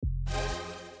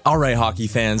All right, hockey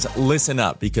fans, listen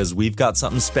up because we've got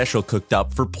something special cooked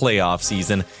up for playoff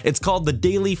season. It's called the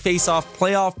Daily Face-Off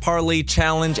Playoff Parlay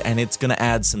Challenge, and it's going to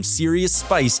add some serious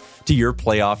spice to your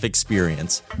playoff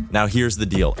experience. Now, here's the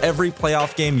deal. Every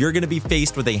playoff game, you're going to be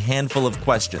faced with a handful of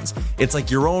questions. It's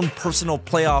like your own personal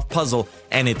playoff puzzle,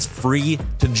 and it's free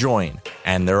to join.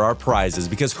 And there are prizes,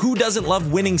 because who doesn't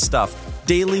love winning stuff?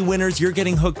 Daily winners, you're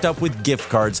getting hooked up with gift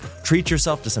cards. Treat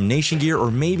yourself to some Nation gear or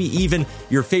maybe even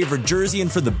your favorite jersey.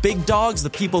 And for the big dogs, the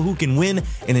people who can win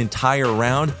an entire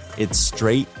round, it's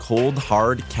straight, cold,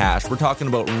 hard cash. We're talking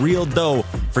about real dough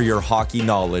for your hockey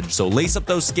knowledge. So lace up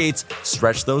those skates,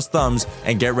 stretch those thumbs,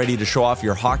 and get ready to show off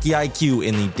your hockey IQ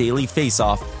in the Daily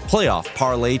Face-Off Playoff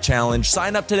Parlay Challenge.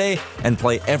 Sign up today and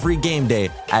play every game day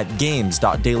at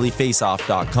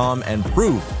games.dailyfaceoff.com and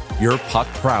prove your puck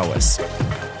prowess.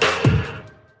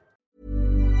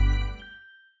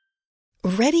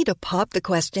 Ready to pop the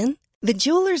question? The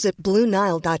jewelers at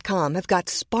BlueNile.com have got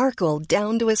sparkle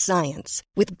down to a science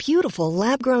with beautiful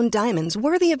lab-grown diamonds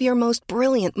worthy of your most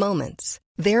brilliant moments.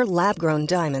 Their lab-grown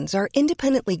diamonds are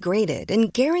independently graded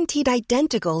and guaranteed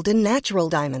identical to natural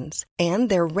diamonds, and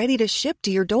they're ready to ship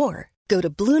to your door. Go to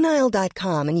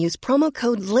BlueNile.com and use promo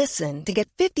code LISTEN to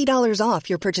get $50 off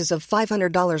your purchase of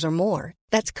 $500 or more.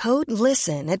 That's code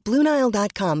LISTEN at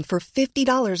BlueNile.com for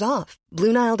 $50 off.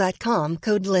 BlueNile.com,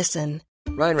 code LISTEN.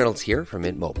 Ryan Reynolds here from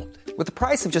Mint Mobile. With the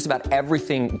price of just about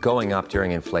everything going up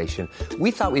during inflation, we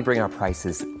thought we'd bring our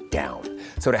prices down.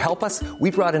 So to help us,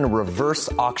 we brought in a reverse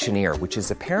auctioneer, which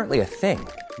is apparently a thing.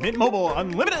 Mint Mobile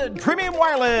Unlimited Premium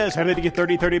Wireless. How to get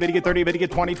 30, 30, bit to get 30, bit to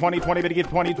get 20, 20, 20, bit to get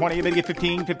 20, 20, bit to get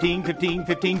 15, 15, 15,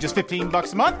 15, just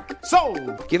 $15 a month?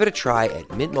 Sold! Give it a try at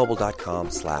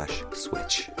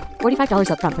mintmobile.com/switch.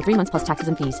 $45 up front for 3 months plus taxes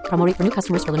and fees. Promo rate for new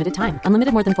customers for limited time.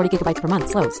 Unlimited more than 40 gigabytes per month.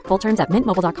 Slows full terms at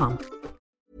mintmobile.com.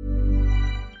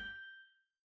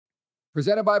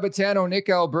 Presented by Botano, Nick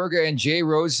Alberga, and Jay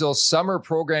Roseville. Summer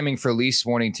programming for Leafs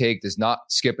Morning Take does not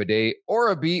skip a day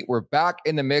or a beat. We're back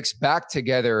in the mix, back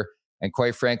together. And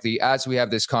quite frankly, as we have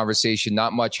this conversation,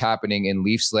 not much happening in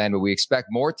Leafs land, but we expect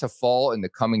more to fall in the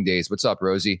coming days. What's up,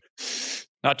 Rosie?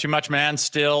 Not too much, man.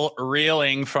 Still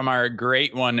reeling from our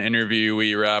great one interview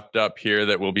we wrapped up here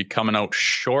that will be coming out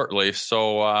shortly.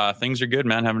 So things are good,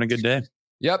 man. Having a good day.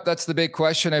 Yep, that's the big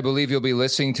question. I believe you'll be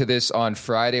listening to this on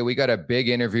Friday. We got a big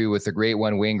interview with the great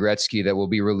one, Wayne Gretzky, that will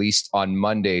be released on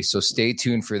Monday. So stay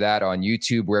tuned for that on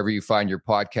YouTube, wherever you find your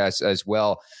podcasts as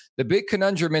well. The big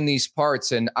conundrum in these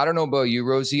parts, and I don't know about you,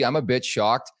 Rosie, I'm a bit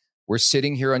shocked. We're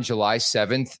sitting here on July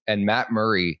 7th, and Matt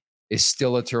Murray is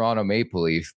still a Toronto Maple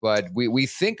Leaf. But we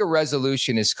think a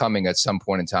resolution is coming at some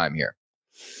point in time here.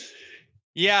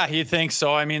 Yeah, he thinks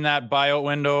so. I mean, that buyout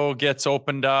window gets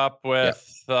opened up with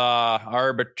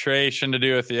arbitration to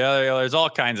do with the other. There's all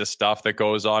kinds of stuff that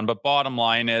goes on. But bottom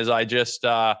line is, I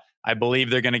believe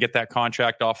they're going to get that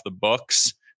contract off the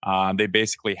books. They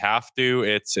basically have to.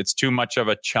 It's too much of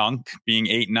a chunk being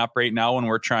 8-0 right now when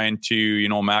we're trying to,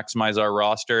 maximize our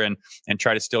roster and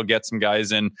try to still get some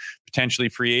guys in potentially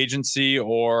free agency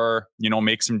or,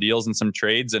 make some deals and some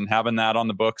trades, and having that on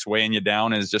the books weighing you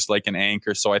down is just like an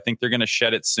anchor. So I think they're going to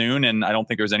shed it soon, and I don't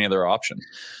think there's any other option.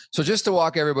 So just to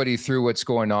walk everybody through what's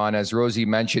going on, as Rosie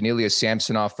mentioned, Ilya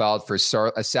Samsonov filed for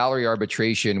a salary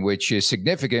arbitration, which is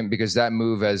significant because that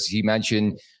move, as he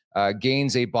mentioned,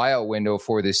 gains a buyout window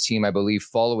for this team, I believe,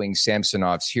 following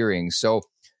Samsonov's hearing. So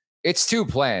it's two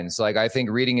plans. Like, I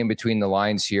think reading in between the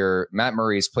lines here, Matt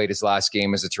Murray has played his last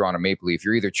game as a Toronto Maple Leaf.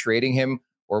 You're either trading him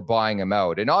or buying him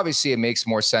out. And obviously it makes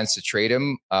more sense to trade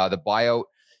him. The buyout,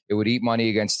 it would eat money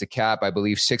against the cap. I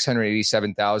believe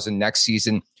 $687,000 next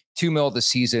season, $2 million the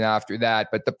season after that.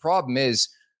 But the problem is,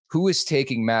 who is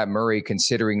taking Matt Murray,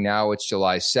 considering now it's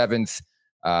July 7th?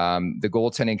 The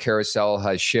goaltending carousel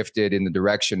has shifted in the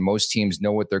direction most teams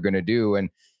know what they're going to do. And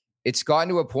it's gotten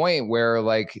to a point where,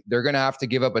 like, they're going to have to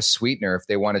give up a sweetener if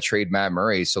they want to trade Matt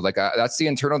Murray. So, like, that's the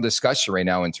internal discussion right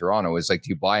now in Toronto is, like, do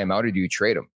you buy him out or do you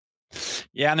trade him?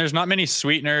 Yeah, and there's not many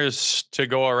sweeteners to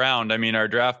go around. I mean, our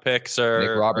draft picks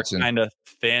are kind of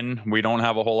thin. We don't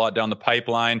have a whole lot down the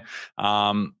pipeline.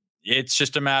 It's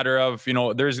just a matter of, there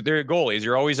are goalies.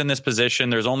 You're always in this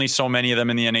position. There's only so many of them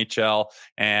in the NHL,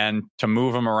 and to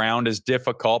move them around is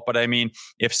difficult. But I mean,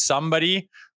 if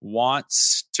somebody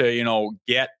wants to,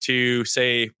 get to,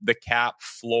 say, the cap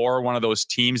floor, one of those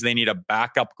teams, they need a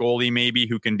backup goalie maybe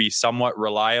who can be somewhat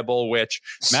reliable, which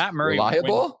Matt Murray,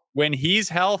 reliable? When he's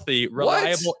healthy,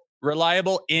 reliable.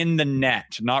 Reliable in the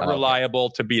net, not reliable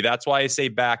to be. That's why I say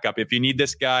backup. If you need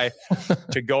this guy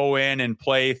to go in and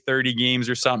play 30 games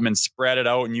or something and spread it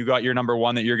out, and you got your number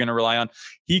one that you're going to rely on,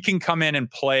 he can come in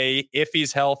and play if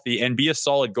he's healthy and be a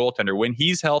solid goaltender. When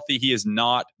he's healthy, he is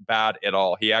not bad at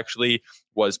all. He actually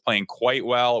was playing quite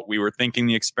well. We were thinking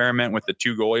the experiment with the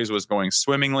two goalies was going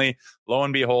swimmingly. Lo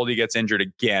and behold, he gets injured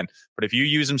again. But if you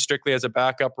use him strictly as a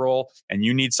backup role and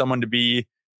you need someone to be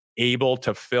able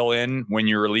to fill in when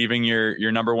you're relieving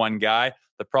your number one guy,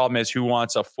 the problem is who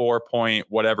wants a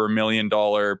 $4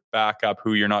 million backup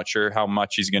who you're not sure how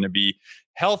much he's going to be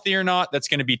healthy or not. That's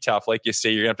going to be tough. Like you say,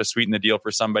 you're going to have to sweeten the deal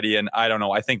for somebody. And I don't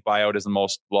know. I think buyout is the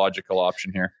most logical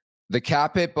option here. The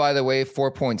cap hit, by the way,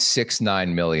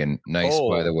 $4.69 million. Nice,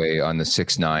 by the way, on the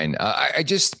 6-9. I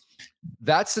just,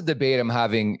 that's the debate I'm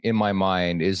having in my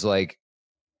mind is like,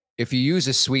 if you use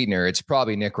a sweetener, it's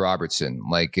probably Nick Robertson.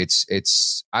 Like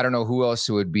it's, I don't know who else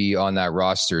would be on that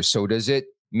roster. So does it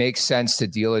make sense to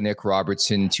deal a Nick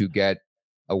Robertson to get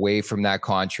away from that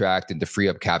contract and to free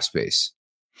up cap space?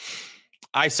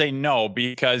 I say no,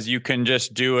 because you can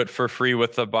just do it for free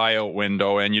with the buyout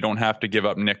window and you don't have to give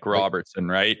up Nick Robertson,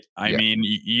 right? I mean,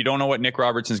 you don't know what Nick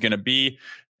Robertson's going to be.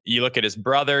 You look at his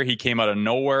brother, he came out of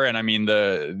nowhere. And I mean,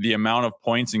 the amount of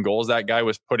points and goals that guy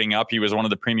was putting up, he was one of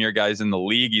the premier guys in the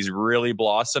league. He's really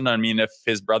blossomed. I mean, if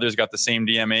his brother's got the same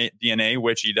DNA,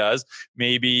 which he does,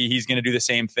 maybe he's going to do the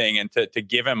same thing. And to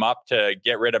give him up to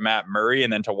get rid of Matt Murray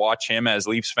and then to watch him, as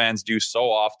Leafs fans do so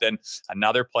often,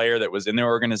 another player that was in their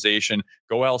organization,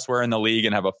 go elsewhere in the league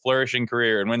and have a flourishing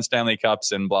career and win Stanley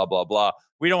Cups and blah, blah, blah.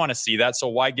 We don't want to see that. So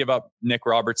why give up Nick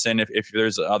Robertson if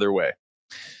there's other way?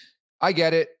 I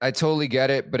get it. I totally get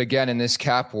it. But again, in this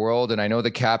cap world, and I know the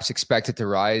cap's expected to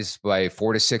rise by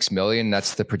 $4 to $6 million.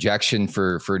 That's the projection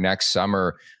for next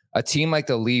summer. A team like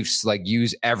the Leafs like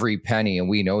use every penny, and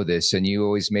we know this. And you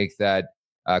always make that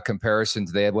comparison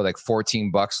to they had like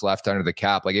 $14 left under the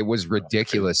cap. Like it was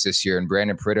ridiculous this year. And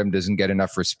Brandon Pridham doesn't get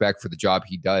enough respect for the job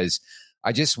he does.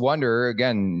 I just wonder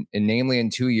again, and namely in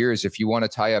 2 years, if you want to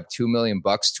tie up $2 million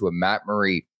to a Matt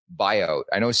Murray buyout.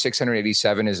 I know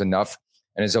 687 is enough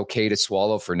and is okay to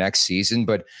swallow for next season.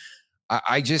 But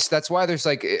I just, that's why there's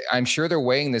like, I'm sure they're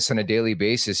weighing this on a daily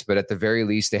basis, but at the very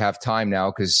least they have time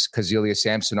now because Ilya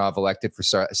Samsonov elected for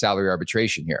salary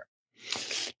arbitration here.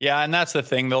 Yeah, and that's the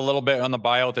thing, the little bit on the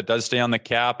buyout that does stay on the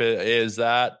cap is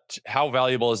that, how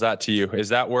valuable is that to you? Is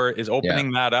that where is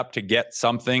opening that up to get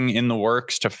something in the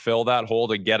works to fill that hole,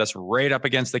 to get us right up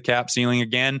against the cap ceiling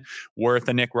again, worth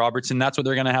a Nick Robertson? That's what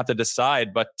they're going to have to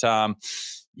decide. But,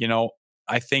 you know,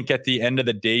 I think at the end of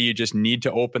the day, you just need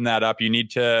to open that up. You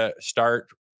need to start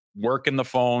working the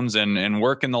phones and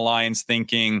working the lines,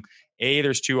 thinking, A,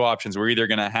 there's two options. We're either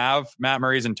going to have Matt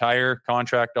Murray's entire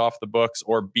contract off the books,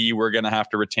 or B, we're going to have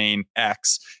to retain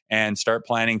X and start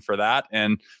planning for that.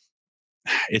 And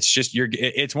it's just,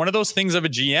 it's one of those things of a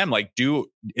GM. Like,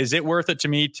 is it worth it to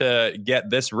me to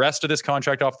get this rest of this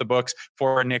contract off the books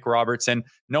for Nick Robertson?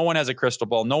 No one has a crystal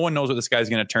ball. No one knows what this guy's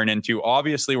going to turn into.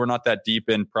 Obviously, we're not that deep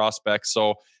in prospects.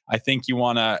 So I think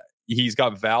he's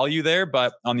got value there.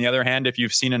 But on the other hand, if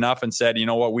you've seen enough and said, you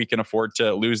know what, we can afford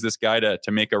to lose this guy to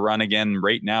make a run again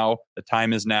right now, the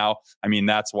time is now. I mean,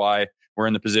 that's why we're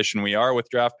in the position we are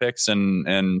with draft picks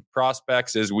and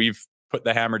prospects, is we've put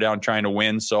the hammer down trying to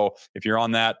win. So if you're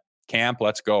on that camp,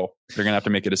 let's go. You're going to have to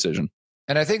make a decision.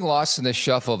 And I think lost in the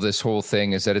shuffle of this whole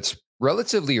thing is that it's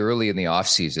relatively early in the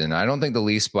offseason. I don't think the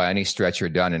Leafs by any stretch are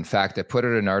done. In fact, I put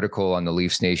out an article on the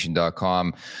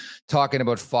LeafsNation.com talking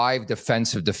about 5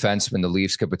 defensive defensemen the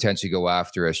Leafs could potentially go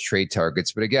after as trade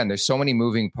targets. But again, there's so many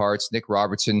moving parts. Nick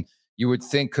Robertson, you would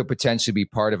think, could potentially be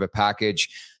part of a package.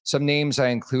 Some names I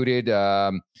included,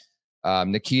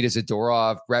 Nikita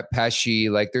Zadorov, Brett Pesce,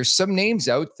 like there's some names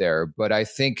out there, but I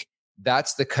think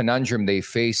that's the conundrum they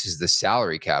face, is the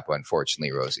salary cap,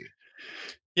 unfortunately, Rosie.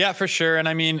 Yeah, for sure. And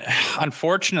I mean,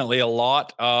 unfortunately, a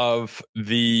lot of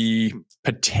the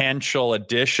potential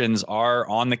additions are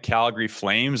on the Calgary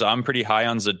Flames. I'm pretty high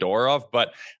on Zadorov,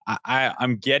 but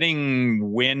I'm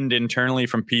getting wind internally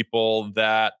from people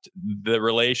that the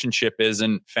relationship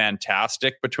isn't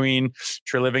fantastic between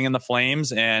Treliving and the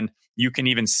Flames. And you can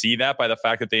even see that by the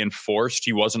fact that they enforced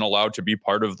he wasn't allowed to be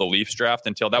part of the Leafs draft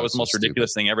until that was the most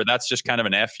ridiculous thing ever. That's just kind of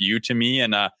an FU to me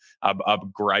and a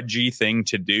grudgy thing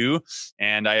to do.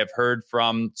 And I have heard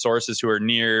from sources who are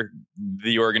near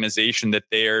the organization that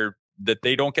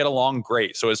they don't get along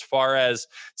great. So as far as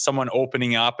someone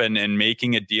opening up and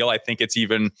making a deal, I think it's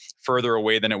even further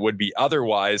away than it would be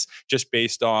otherwise, just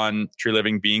based on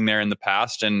Treliving being there in the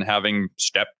past and having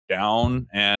stepped down.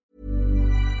 And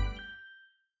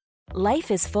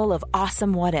Life is full of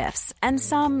awesome what-ifs, and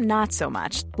some not so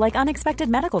much, like unexpected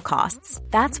medical costs.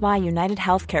 That's why United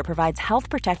Healthcare provides Health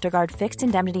Protector Guard fixed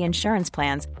indemnity insurance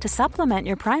plans to supplement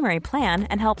your primary plan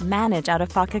and help manage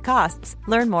out-of-pocket costs.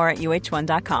 Learn more at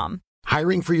uh1.com.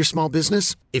 Hiring for your small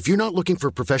business? If you're not looking for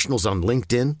professionals on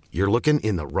LinkedIn, you're looking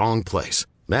in the wrong place.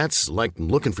 That's like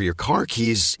looking for your car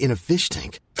keys in a fish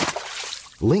tank.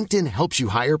 LinkedIn helps you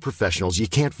hire professionals you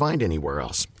can't find anywhere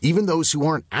else, even those who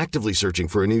aren't actively searching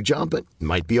for a new job but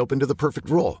might be open to the perfect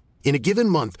role. In a given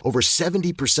month, over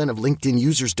 70% of LinkedIn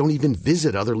users don't even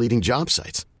visit other leading job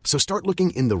sites. So start looking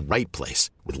in the right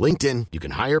place. With LinkedIn, you can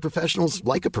hire professionals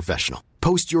like a professional.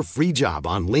 Post your free job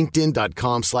on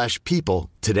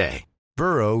linkedin.com/people today.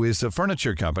 Burrow is a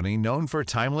furniture company known for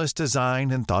timeless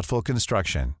design and thoughtful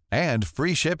construction and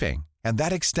free shipping, and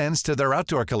that extends to their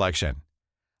outdoor collection.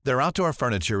 Their outdoor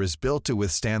furniture is built to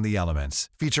withstand the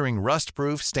elements, featuring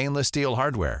rust-proof stainless steel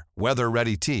hardware,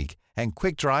 weather-ready teak, and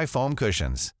quick-dry foam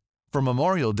cushions. For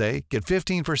Memorial Day, get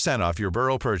 15% off your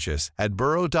Burrow purchase at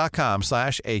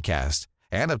burrow.com/ACAST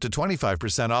and up to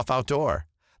 25% off outdoor.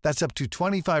 That's up to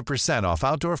 25% off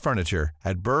outdoor furniture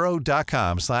at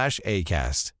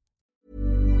burrow.com/ACAST.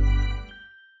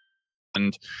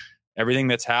 And everything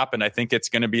that's happened, I think it's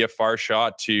going to be a far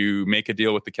shot to make a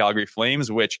deal with the Calgary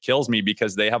Flames, which kills me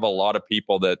because they have a lot of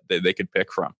people that they could pick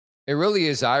from. It really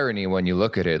is irony when you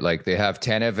look at it. Like, they have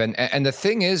Tanev, and the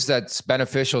thing is that's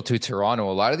beneficial to Toronto.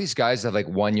 A lot of these guys have like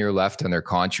 1 year left on their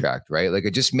contract, right? Like,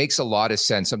 it just makes a lot of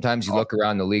sense. Sometimes you look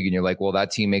around the league and you're like, well,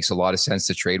 that team makes a lot of sense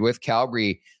to trade with.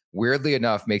 Calgary, weirdly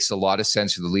enough, makes a lot of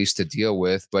sense for the Leafs to deal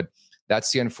with. But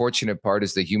that's the unfortunate part,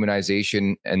 is the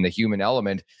humanization and the human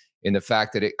element, in the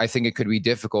fact that I think it could be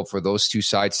difficult for those two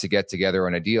sides to get together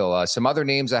on a deal. Some other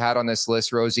names I had on this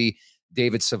list, Rosie: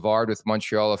 David Savard with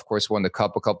Montreal, of course, won the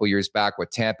Cup a couple years back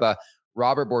with Tampa.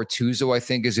 Robert Bortuzzo, I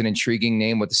think, is an intriguing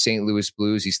name with the St. Louis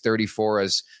Blues. He's 34,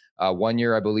 as 1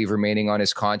 year, I believe, remaining on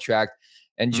his contract.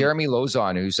 And Jeremy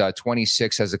Lauzon, who's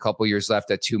 26, has a couple years left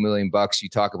at $2 million. You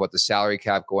talk about the salary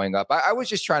cap going up. I was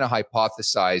just trying to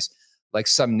hypothesize like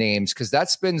some names, because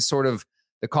that's been sort of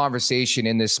the conversation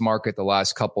in this market the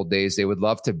last couple of days. They would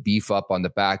love to beef up on the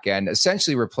back end,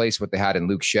 essentially replace what they had in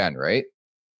Luke Schenn, right?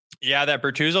 Yeah, that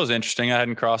Bertuzzo is interesting. I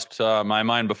hadn't crossed my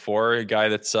mind before. A guy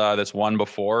that's won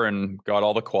before and got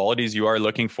all the qualities you are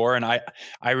looking for. And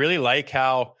I really like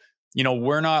how, you know,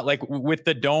 we're not like with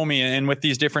the Domi and with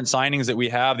these different signings that we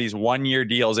have, these 1 year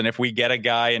deals. And if we get a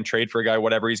guy and trade for a guy,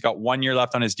 whatever, he's got 1 year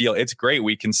left on his deal. It's great.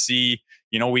 We can see,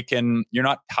 you know, you're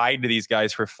not tied to these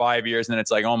guys for 5 years. And then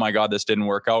it's like, oh my God, this didn't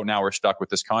work out. Now we're stuck with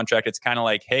this contract. It's kind of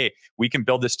like, hey, we can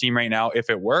build this team right now. If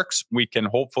it works, we can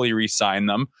hopefully re-sign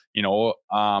them. You know,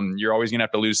 you're always going to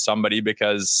have to lose somebody,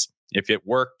 because if it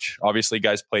worked, obviously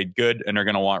guys played good and are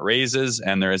going to want raises,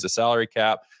 and there is a salary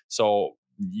cap. So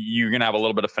you're going to have a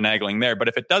little bit of finagling there. But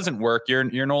if it doesn't work,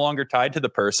 you're no longer tied to the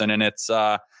person. And it's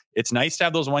nice to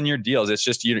have those 1 year deals. It's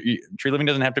just, Treliving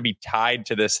doesn't have to be tied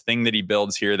to this thing that he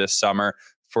builds here this summer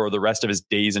for the rest of his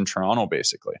days in Toronto,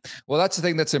 basically. Well, that's the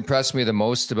thing that's impressed me the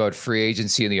most about free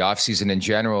agency in the offseason in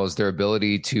general, is their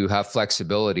ability to have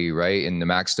flexibility, right? In the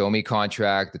Max Domi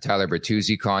contract, the Tyler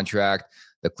Bertuzzi contract,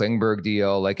 the Klingberg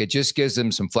deal, like, it just gives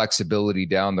them some flexibility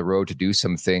down the road to do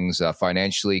some things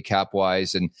financially,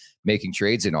 cap-wise, and making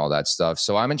trades and all that stuff.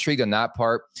 So I'm intrigued on that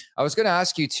part. I was going to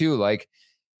ask you too, like,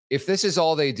 if this is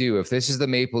all they do, if this is the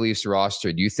Maple Leafs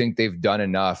roster, do you think they've done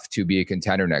enough to be a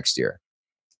contender next year?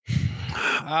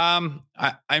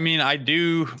 I mean, I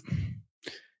do.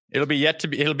 It'll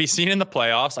be seen in the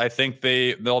playoffs. I think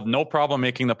they'll have no problem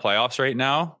making the playoffs right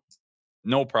now.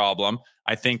 No problem.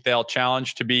 I think they'll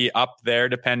challenge to be up there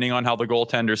depending on how the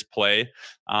goaltenders play.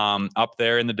 Up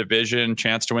there in the division,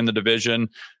 chance to win the division.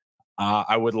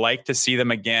 I would like to see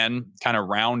them again kind of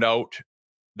round out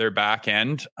their back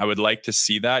end. I would like to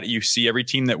see that. You see, every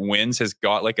team that wins has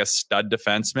got like a stud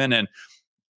defenseman. And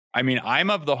I mean, I'm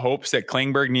of the hopes that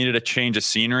Klingberg needed a change of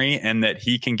scenery and that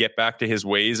he can get back to his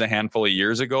ways a handful of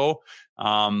years ago.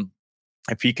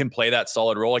 If he can play that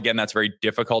solid role, again, that's very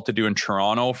difficult to do in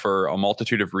Toronto for a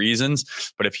multitude of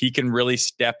reasons. But if he can really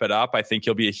step it up, I think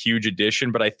he'll be a huge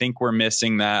addition. But I think we're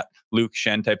missing that Luke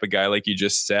Schenn type of guy, like you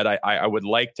just said. I would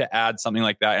like to add something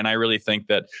like that. And I really think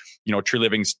that, you know,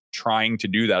 Treliving's trying to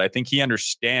do that. I think he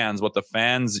understands what the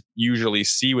fans usually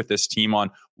see with this team on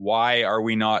why are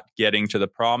we not getting to the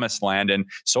promised land. And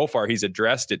so far he's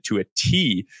addressed it to a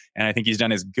T. And I think he's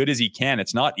done as good as he can.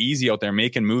 It's not easy out there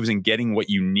making moves and getting what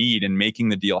you need and making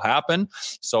the deal happen.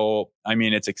 So, I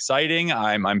mean, it's exciting.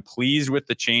 I'm pleased with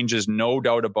the changes, no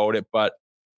doubt about it. But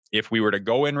if we were to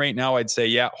go in right now, I'd say,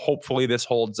 yeah, hopefully this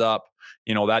holds up,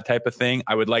 you know, that type of thing.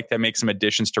 I would like to make some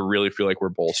additions to really feel like we're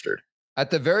bolstered. At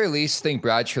the very least, I think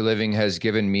Brad Treliving has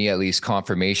given me at least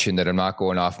confirmation that I'm not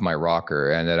going off my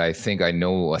rocker and that I think I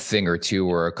know a thing or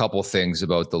two or a couple things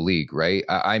about the league, right?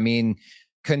 I mean,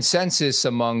 consensus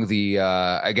among the,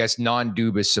 I guess,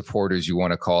 non-Dubas supporters, you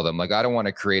want to call them. Like, I don't want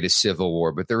to create a civil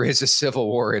war, but there is a civil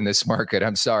war in this market.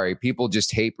 I'm sorry. People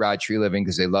just hate Brad Treliving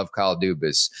because they love Kyle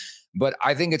Dubas. But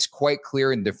I think it's quite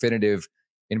clear and definitive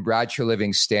in Brad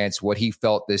Treliving's stance what he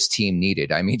felt this team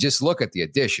needed. I mean, just look at the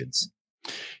additions.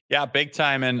 Yeah, big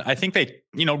time. And I think they,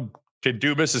 to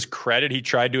Dubas's credit, he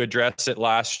tried to address it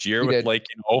last year with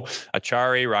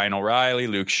Achari, Ryan O'Reilly,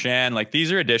 Luke Shen. Like,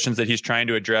 these are additions that he's trying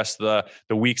to address the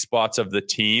weak spots of the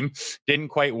team. Didn't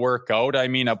quite work out. I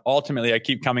mean, ultimately, I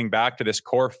keep coming back to this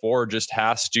core four just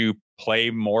has to play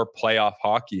more playoff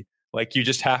hockey. Like, you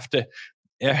just have to.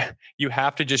 You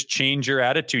have to just change your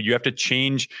attitude. You have to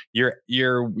change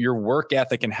your work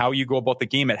ethic and how you go about the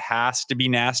game. It has to be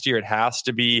nastier. It has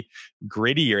to be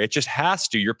grittier. It just has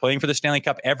to. You're playing for the Stanley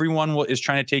Cup. Everyone is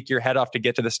trying to take your head off to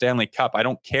get to the Stanley Cup. I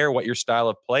don't care what your style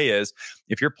of play is.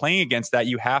 If you're playing against that,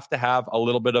 you have to have a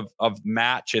little bit of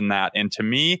match in that. And to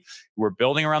me, we're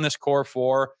building around this core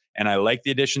four. And I like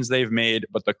the additions they've made,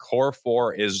 but the core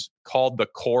four is called the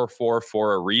core four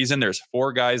for a reason. There's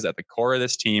four guys at the core of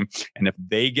this team. And if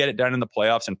they get it done in the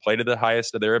playoffs and play to the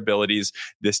highest of their abilities,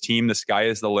 this team, the sky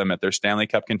is the limit. They're Stanley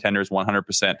Cup contenders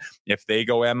 100%. If they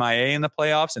go MIA in the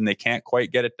playoffs and they can't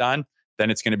quite get it done,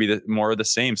 then it's going to be more of the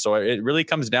same. So it really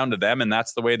comes down to them. And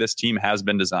that's the way this team has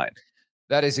been designed.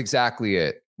 That is exactly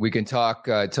it. We can talk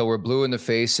till we're blue in the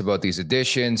face about these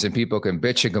additions, and people can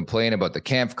bitch and complain about the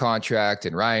Kampf contract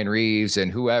and Ryan Reeves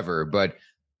and whoever. But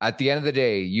at the end of the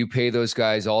day, you pay those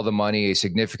guys all the money, a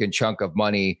significant chunk of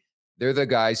money. They're the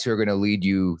guys who are going to lead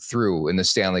you through in the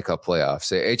Stanley Cup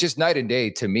playoffs. It's just night and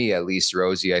day to me, at least,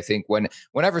 Rosie. I think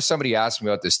whenever somebody asks me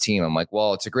about this team, I'm like,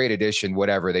 well, it's a great addition,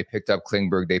 whatever. They picked up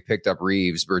Klingberg, they picked up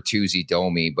Reeves, Bertuzzi,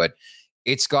 Domi, but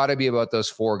it's got to be about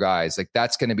those four guys. Like,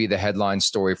 that's going to be the headline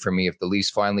story for me. If the Leafs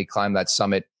finally climb that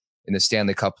summit in the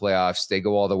Stanley Cup playoffs, they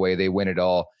go all the way, they win it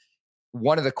all.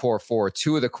 One of the core four,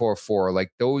 two of the core four,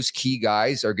 like, those key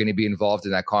guys are going to be involved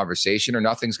in that conversation, or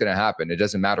nothing's going to happen. It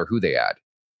doesn't matter who they add.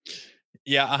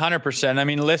 Yeah, 100%. I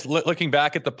mean, looking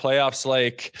back at the playoffs,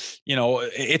 like,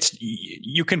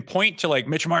 you can point to, like,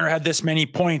 Mitch Marner had this many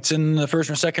points in the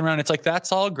first or second round. It's like,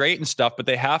 that's all great and stuff, but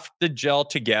they have to gel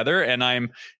together.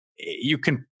 And you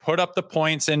can put up the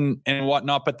points and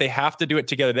whatnot, but they have to do it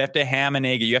together. They have to ham and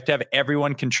egg it. You have to have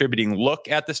everyone contributing. Look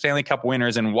at the Stanley Cup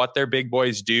winners and what their big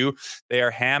boys do. They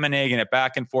are ham and egging it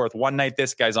back and forth. One night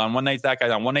this guy's on, one night that guy's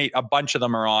on, one night a bunch of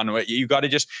them are on. You got to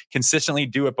just consistently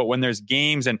do it. But when there's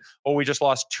games and, we just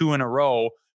lost 2 in a row,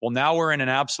 well, now we're in an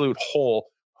absolute hole.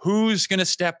 Who's going to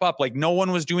step up? Like, no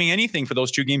one was doing anything for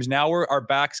those 2 games. Now our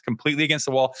backs completely against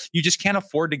the wall. You just can't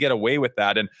afford to get away with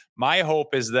that. And my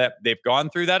hope is that they've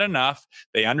gone through that enough.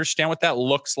 They understand what that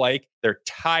looks like. They're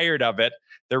tired of it.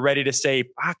 They're ready to say,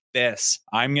 fuck this.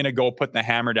 I'm going to go put the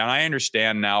hammer down. I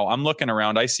understand now. I'm looking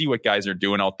around. I see what guys are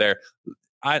doing out there.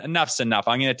 Enough's enough.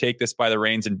 I'm going to take this by the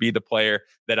reins and be the player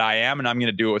that I am. And I'm going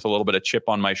to do it with a little bit of chip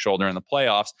on my shoulder in the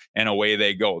playoffs, and away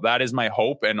they go. That is my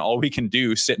hope. And all we can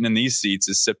do sitting in these seats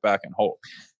is sit back and hope.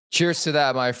 Cheers to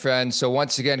that, my friend. So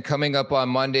once again, coming up on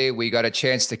Monday, we got a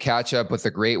chance to catch up with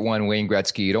the great one, Wayne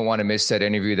Gretzky. You don't want to miss that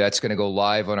interview. That's going to go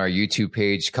live on our YouTube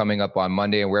page coming up on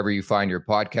Monday and wherever you find your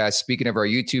podcast. Speaking of our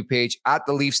YouTube page, at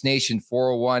the Leafs Nation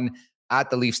 401,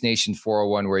 at the Leafs Nation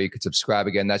 401, where you could subscribe.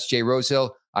 Again, that's Jay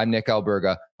Rosehill. I'm Nick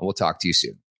Alberga, and we'll talk to you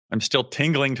soon. I'm still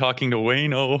tingling talking to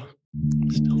Wayne. Still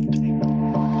tingling.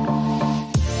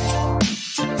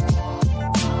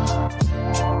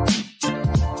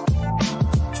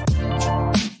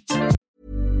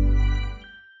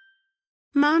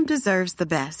 Mom deserves the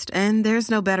best, and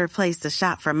there's no better place to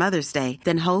shop for Mother's Day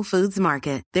than Whole Foods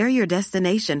Market. They're your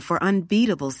destination for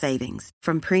unbeatable savings,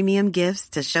 from premium gifts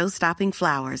to show-stopping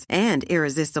flowers and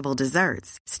irresistible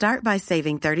desserts. Start by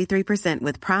saving 33%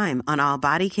 with Prime on all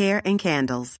body care and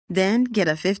candles. Then get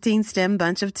a 15-stem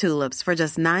bunch of tulips for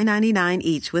just $9.99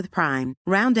 each with Prime.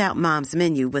 Round out Mom's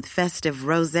menu with festive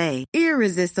rosé,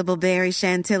 irresistible berry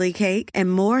chantilly cake,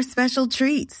 and more special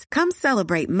treats. Come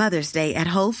celebrate Mother's Day at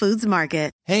Whole Foods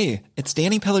Market. Hey, it's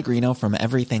Danny Pellegrino from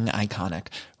Everything Iconic.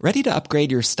 Ready to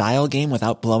upgrade your style game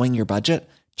without blowing your budget?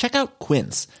 Check out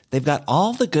Quince. They've got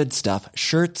all the good stuff,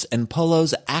 shirts and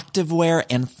polos, activewear,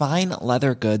 and fine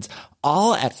leather goods,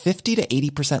 all at 50 to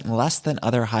 80% less than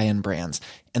other high-end brands.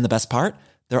 And the best part?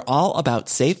 They're all about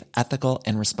safe, ethical,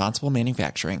 and responsible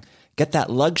manufacturing. Get that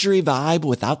luxury vibe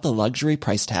without the luxury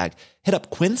price tag. Hit up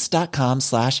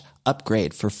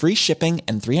quince.com/upgrade for free shipping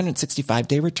and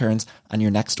 365-day returns on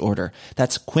your next order.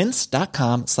 That's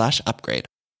quince.com/upgrade.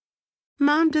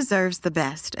 Mom deserves the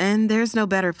best, and there's no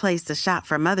better place to shop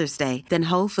for Mother's Day than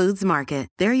Whole Foods Market.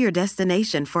 They're your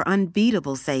destination for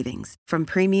unbeatable savings, from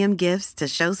premium gifts to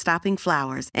show-stopping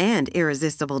flowers and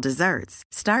irresistible desserts.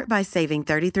 Start by saving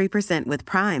 33% with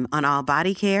Prime on all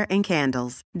body care and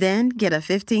candles. Then get a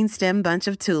 15-stem bunch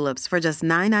of tulips for just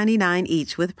 $9.99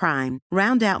 each with Prime.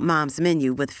 Round out Mom's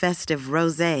menu with festive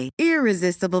rosé,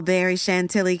 irresistible berry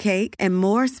chantilly cake, and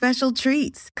more special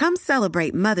treats. Come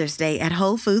celebrate Mother's Day at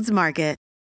Whole Foods Market.